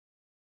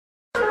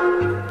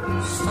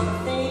What's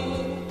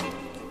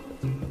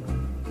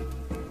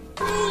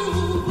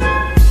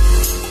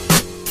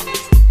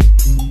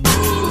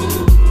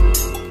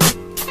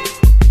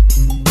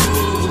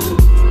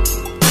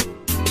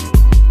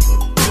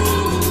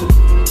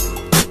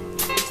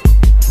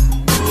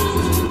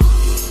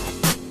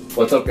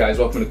up guys,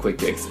 welcome to Quick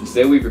Kicks.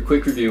 Today we have a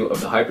quick review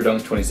of the Hyperdunk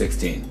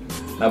 2016.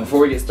 Now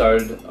before we get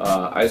started,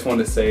 I just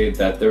wanted to say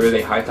that there is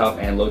a high top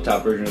and low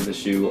top version of the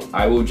shoe.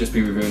 I will just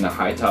be reviewing the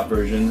high top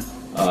version,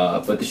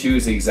 but the shoe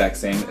is the exact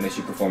same and they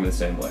should perform the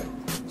same way.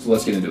 So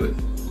let's get into it.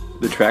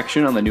 The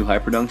traction on the new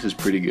Hyperdunks is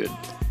pretty good.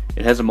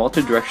 It has a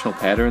multi-directional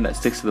pattern that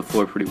sticks to the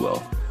floor pretty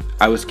well.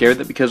 I was scared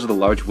that because of the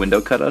large window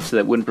cutouts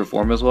that wouldn't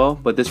perform as well,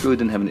 but this really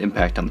didn't have an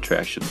impact on the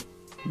traction.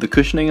 The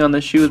cushioning on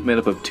this shoe is made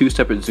up of two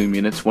separate zoom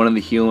units, one in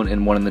the heel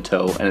and one in the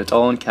toe, and it's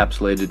all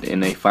encapsulated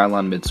in a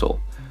Phylon midsole.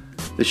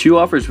 The shoe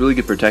offers really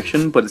good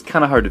protection, but it's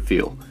kind of hard to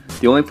feel.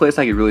 The only place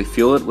I could really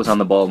feel it was on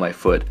the ball of my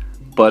foot,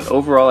 but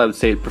overall I would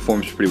say it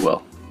performs pretty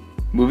well.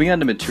 Moving on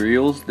to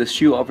materials, this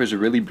shoe offers a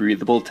really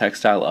breathable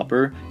textile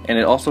upper, and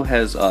it also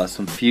has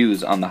some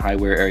fuse on the high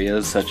wear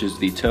areas such as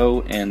the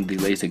toe and the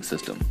lacing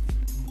system.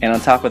 And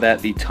on top of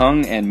that, the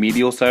tongue and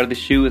medial side of the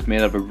shoe is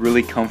made of a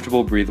really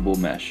comfortable breathable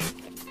mesh.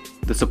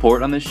 The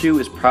support on this shoe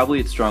is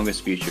probably its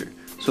strongest feature,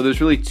 so there's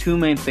really two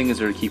main things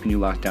that are keeping you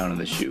locked down in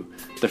this shoe.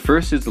 The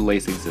first is the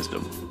lacing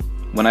system.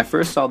 When I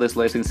first saw this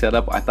lacing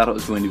setup, I thought it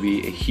was going to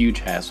be a huge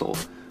hassle,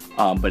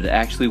 but it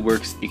actually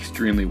works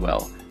extremely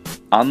well.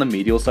 On the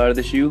medial side of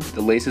the shoe,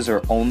 the laces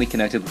are only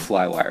connected with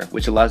flywire,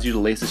 which allows you to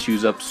lace the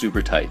shoes up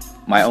super tight.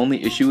 My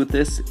only issue with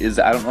this is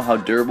I don't know how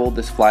durable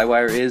this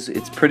flywire is.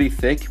 It's pretty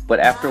thick,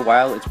 but after a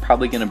while it's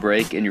probably going to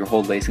break and your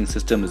whole lacing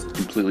system is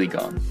completely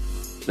gone.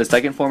 The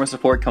second form of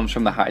support comes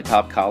from the high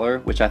top collar,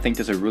 which I think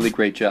does a really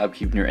great job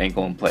keeping your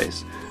ankle in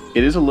place.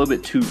 It is a little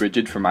bit too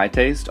rigid for my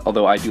taste,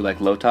 although I do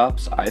like low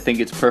tops. I think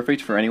it's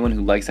perfect for anyone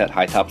who likes that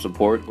high top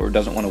support or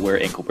doesn't want to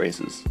wear ankle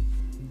braces.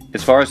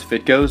 As far as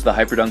fit goes, the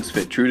Hyperdunks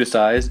fit true to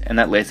size, and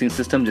that lacing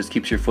system just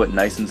keeps your foot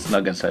nice and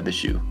snug inside the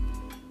shoe.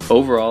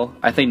 Overall,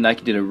 I think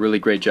Nike did a really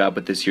great job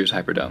with this year's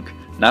Hyperdunk.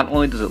 Not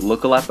only does it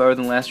look a lot better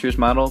than last year's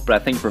model, but I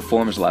think it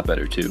performs a lot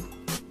better too.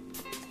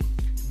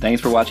 Thanks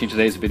for watching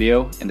today's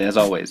video, and as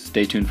always,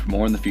 stay tuned for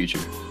more in the future.